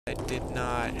I did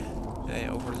not... I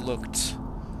overlooked.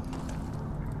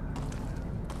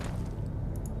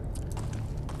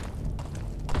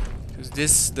 Because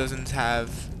this doesn't have...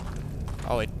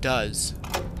 Oh, it does.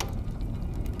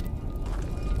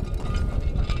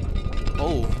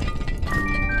 Oh.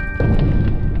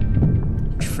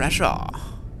 Treasure.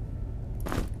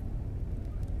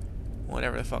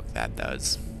 Whatever the fuck that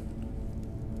does.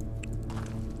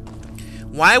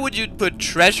 Why would you put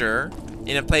treasure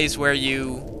in a place where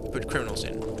you put criminals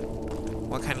in?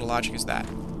 What kind of logic is that?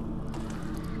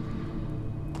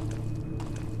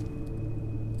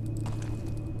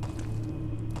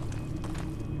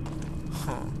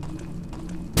 Huh.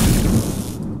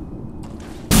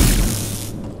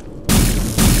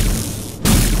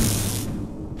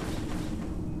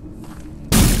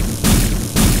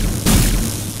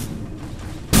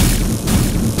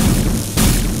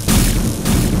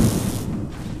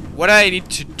 What do I need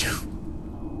to do?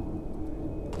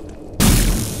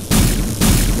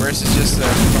 Or is this just a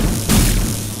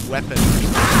weapon or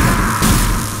something?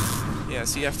 Yeah,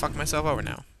 see, I fucked myself over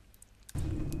now.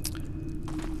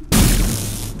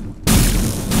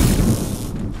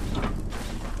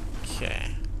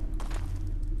 Okay.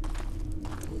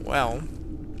 Well,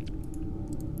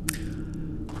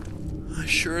 I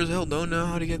sure as hell don't know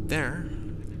how to get there.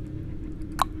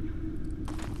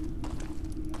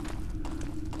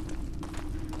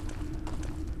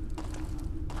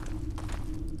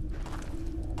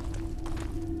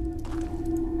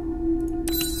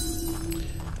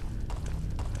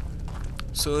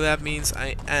 So that means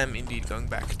I am indeed going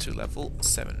back to level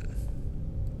 7.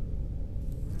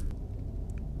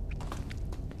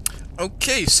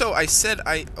 Okay, so I said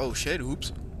oh shit,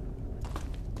 oops.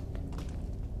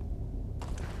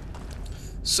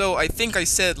 So I think I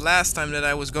said last time that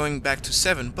I was going back to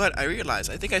 7, but I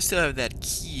realized I think I still have that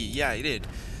key. Yeah, I did.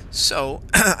 So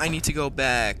I need to go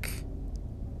back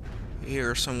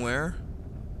here somewhere,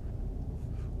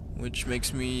 which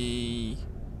makes me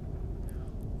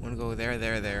want to go there,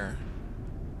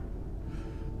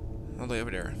 all the way over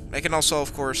there. I can also,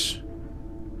 of course,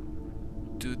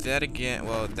 do that again.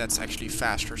 Well, that's actually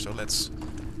faster, so let's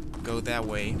go that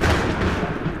way.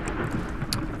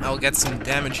 I'll get some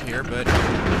damage here, but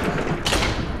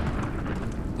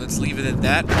let's leave it at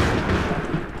that.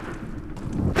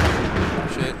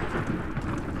 Shit.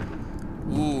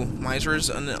 Ooh, Miser's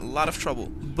in a lot of trouble.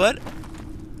 But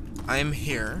I'm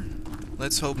here.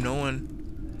 Let's hope no one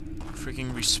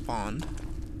freaking respawned.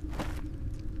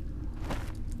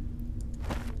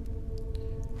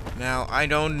 Now, I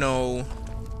don't know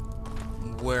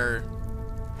where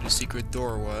the secret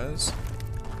door was.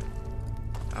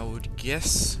 I would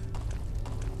guess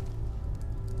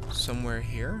somewhere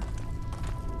here.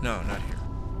 No, not here.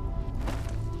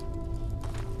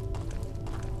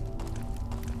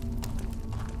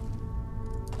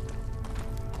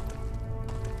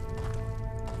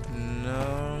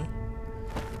 No.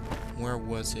 Where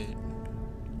was it?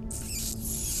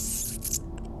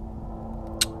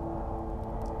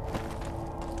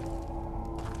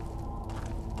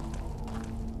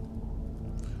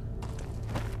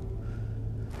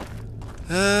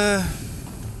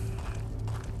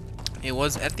 It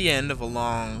was at the end of a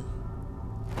long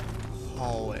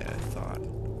hallway, I thought.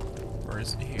 Or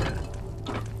is it here?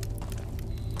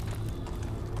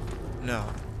 No.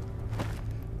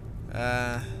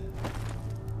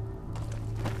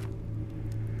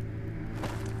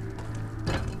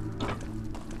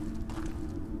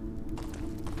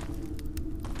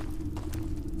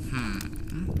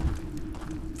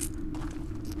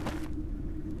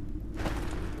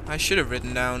 I should have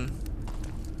written down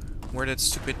where that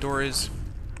stupid door is.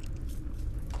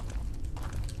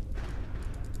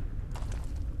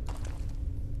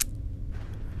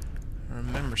 I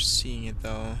remember seeing it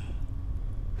though.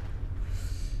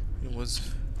 It was...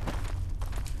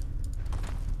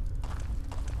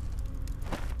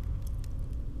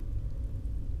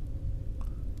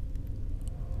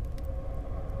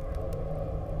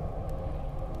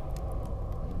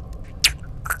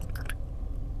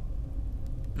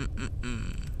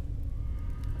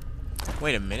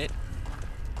 Wait a minute.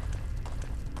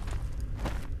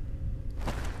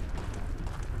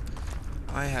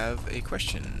 I have a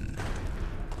question.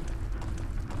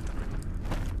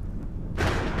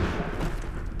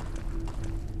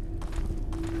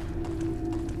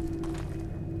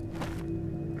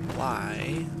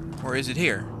 Why? Or is it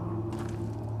here?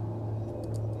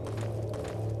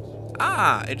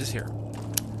 Ah, it is here.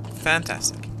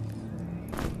 Fantastic.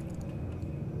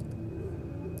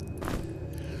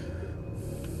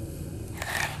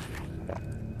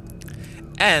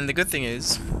 And the good thing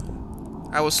is,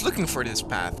 I was looking for this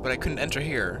path, but I couldn't enter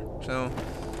here. So,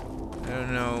 I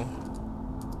don't know.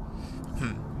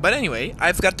 But anyway,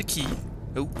 I've got the key.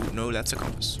 Oh, no, that's a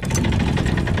compass.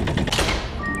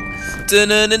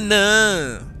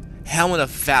 Da-na-na-na! Helmet of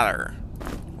Valor.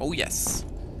 Oh, yes.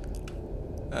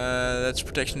 That's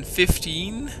protection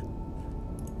 15.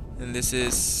 And this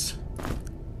is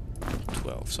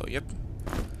 12, so yep.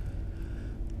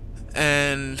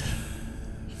 And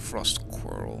Frost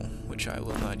Quarrel, which I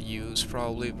will not use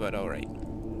probably, but alright.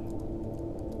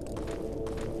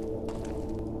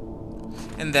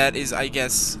 And that is, I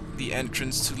guess, the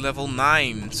entrance to level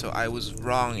 9, so I was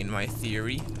wrong in my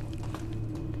theory.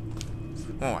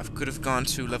 Oh, I could have gone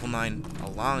to level 9 a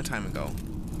long time ago.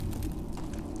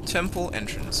 Temple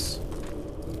entrance.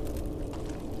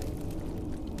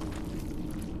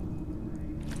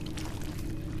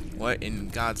 What in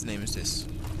God's name is this?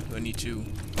 Do I need to...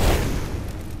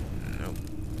 No.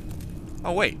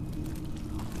 Oh, wait.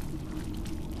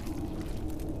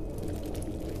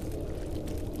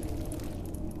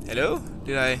 Hello?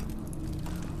 Do I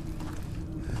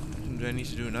need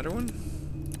to do another one?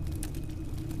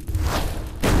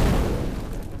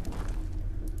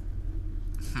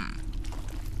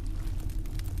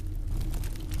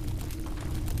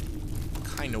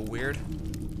 Kinda weird.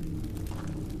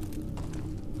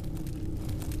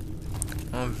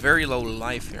 I'm very low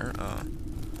life here.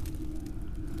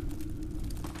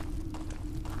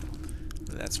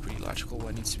 That's pretty logical.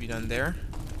 What needs to be done there?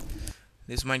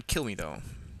 This might kill me though.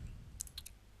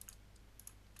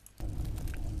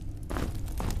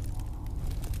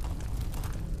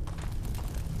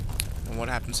 And what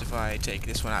happens if I take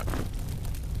this one out?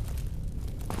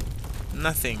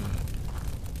 Nothing.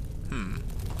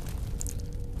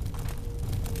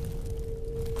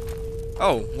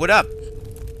 Oh, what up?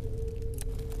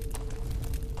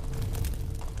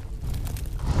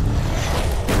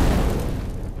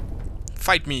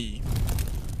 Fight me!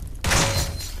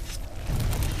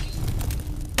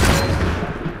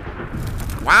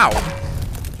 Wow!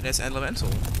 It has elemental.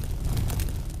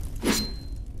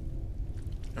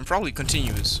 And probably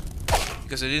continuous.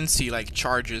 Because I didn't see, like,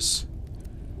 charges.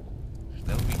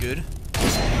 That would be good.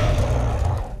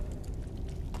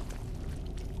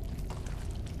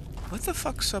 What the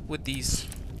fuck's up with these?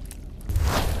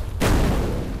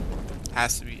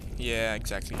 Has to be. Yeah,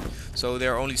 exactly. So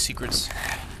there are only secrets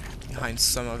behind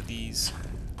some of these.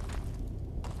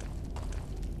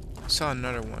 I saw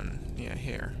another one. Yeah,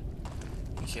 here.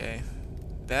 Okay.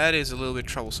 That is a little bit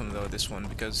troublesome though, this one,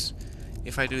 because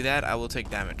if I do that, I will take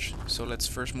damage. So let's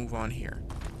first move on here.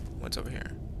 What's over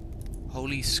here?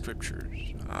 Holy Scriptures.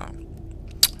 Ah.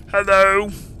 Hello,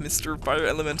 Mr. Fire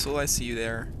Elemental, I see you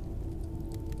there.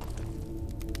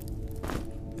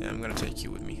 Yeah, I'm gonna take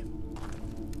you with me.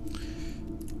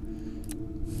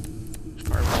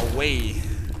 Fireball away.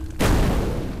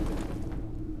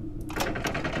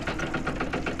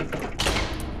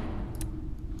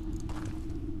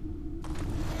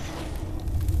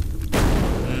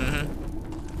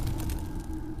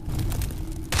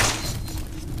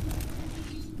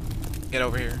 Get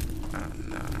over here. Oh,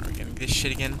 no, are we getting this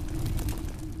shit again?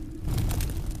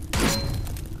 Come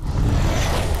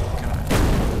on.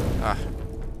 Ah.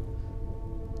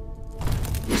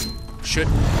 Shit.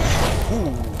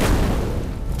 Ooh.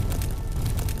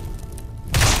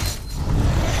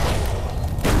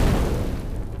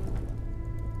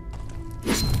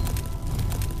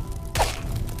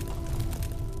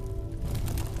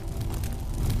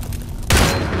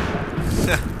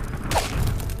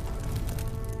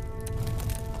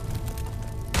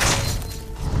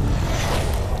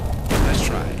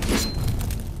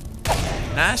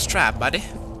 Nice try, buddy.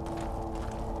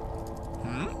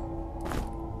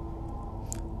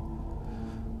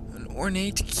 An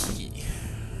ornate key.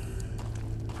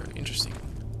 Very interesting.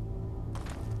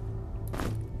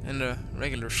 And a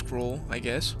regular scroll, I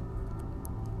guess.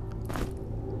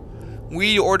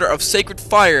 We, the Order of Sacred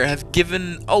Fire, have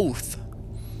given oath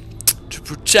to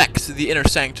protect the inner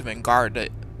sanctum and guard the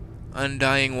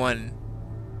undying one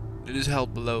that is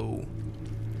held below.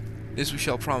 This we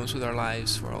shall promise with our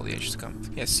lives for all the ages to come.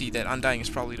 Yeah, see, that Undying is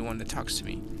probably the one that talks to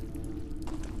me.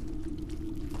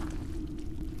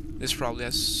 This probably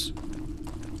has...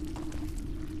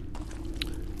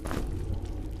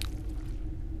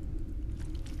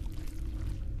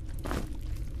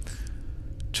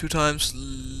 Two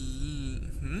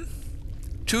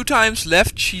times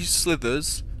left she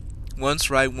slithers. Once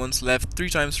right, once left. 3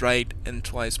 times right, and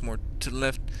twice more to the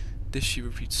left. This she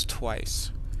repeats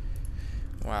twice.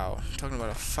 Wow, talking about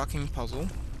a fucking puzzle.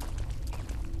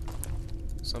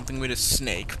 Something with a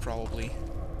snake, probably.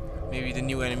 Maybe the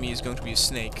new enemy is going to be a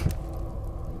snake.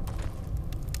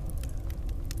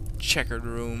 Checkered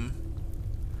room.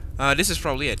 This is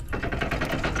probably it.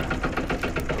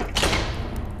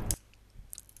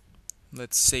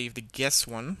 Let's save the guess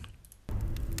one.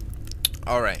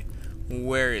 Alright.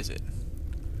 Where is it?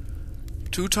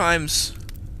 2 times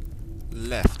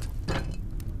left.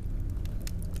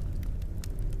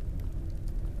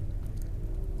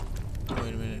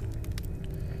 Wait a minute.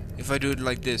 If I do it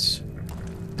like this,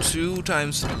 2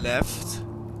 times left,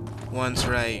 once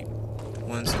right,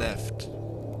 once left.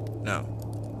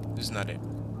 No, this is not it.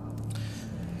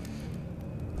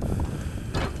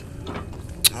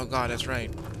 Oh god, that's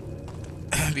right.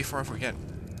 Before I forget,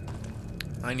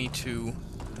 I need to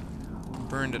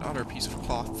burn that other piece of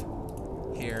cloth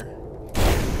here,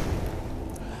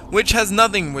 which has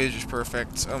nothing, which is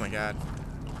perfect. Oh my god.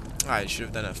 I should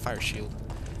have done a fire shield.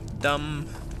 Dumb.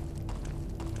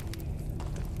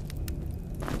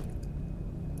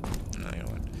 No, you know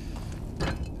what?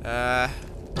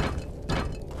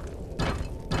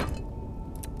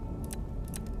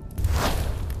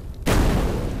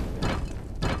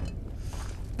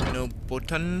 No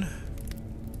button.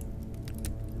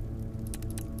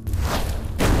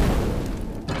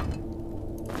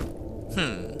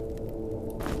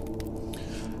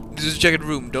 This is a jacket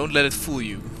room. Don't let it fool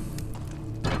you.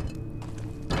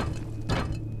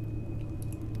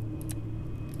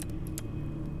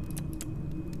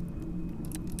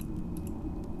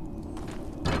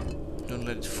 Don't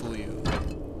let it fool you.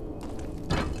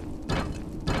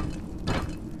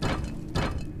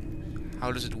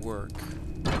 How does it work?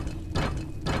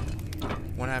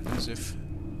 What happens if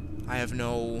I have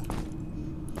no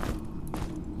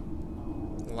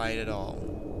light at all?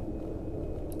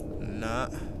 Nah.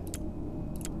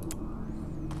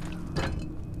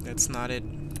 That's not it.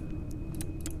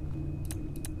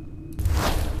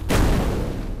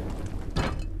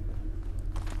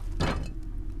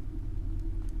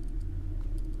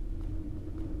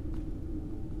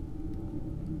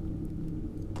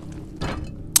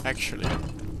 Actually,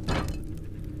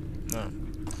 no.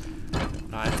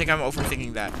 No, I think I'm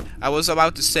overthinking that. I was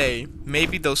about to say,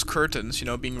 maybe those curtains, you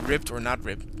know, being ripped or not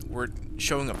ripped, were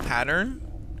showing a pattern.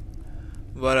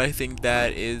 But I think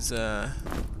that is,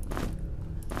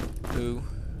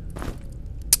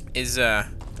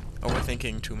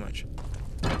 overthinking too much.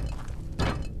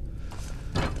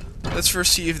 Let's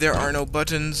first see if there are no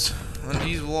buttons on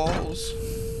these walls.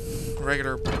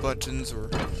 Regular buttons or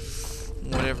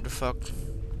whatever the fuck.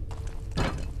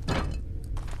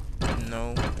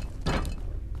 No.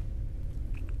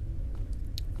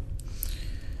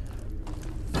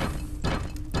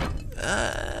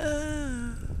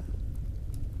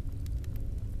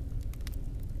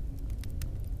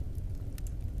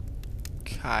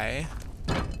 Okay.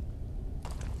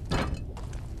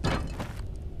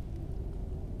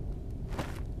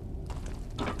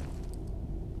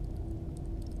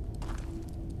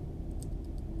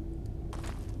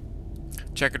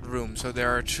 Checkered room. So there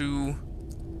are 2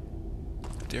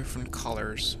 different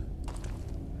colors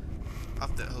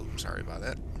of the. Oh, sorry about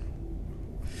that.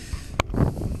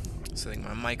 Setting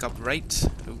my mic up right.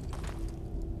 Oh.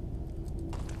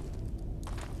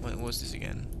 What was this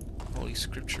again? Holy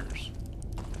scriptures.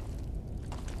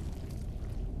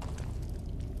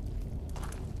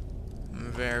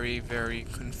 I'm very, very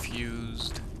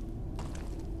confused.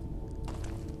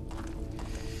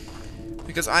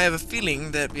 Because I have a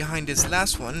feeling that behind this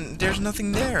last one, there's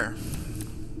nothing there.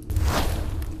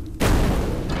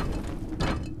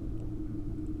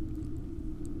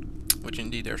 Which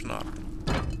indeed there's not.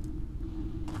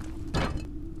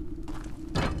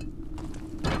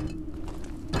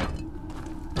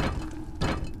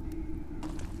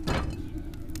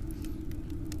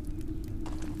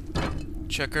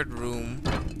 Checkered room,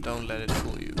 don't let it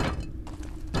fool you.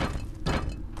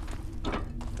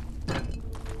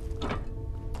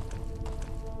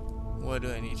 What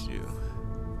do I need to do?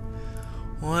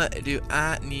 What do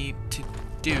I need to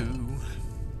do?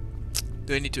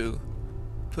 Do I need to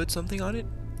put something on it?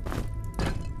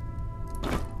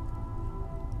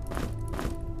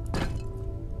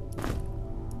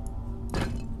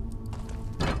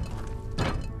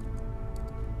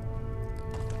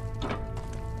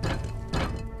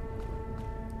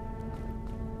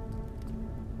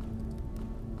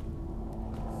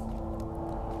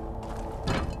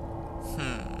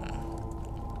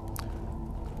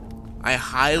 I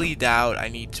highly doubt I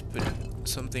need to put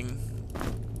something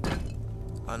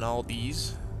on all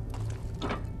these.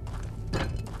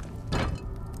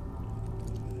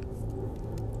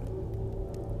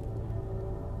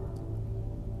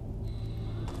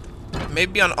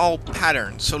 Maybe on all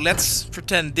patterns. So let's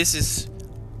pretend this is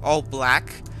all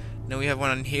black. Then we have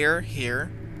one on here,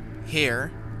 here,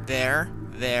 here, there,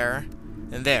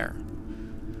 and there.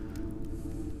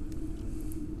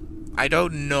 I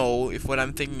don't know if what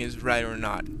I'm thinking is right or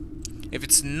not. If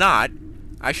it's not,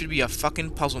 I should be a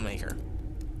fucking puzzle maker.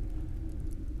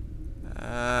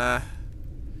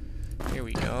 Here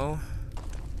we go.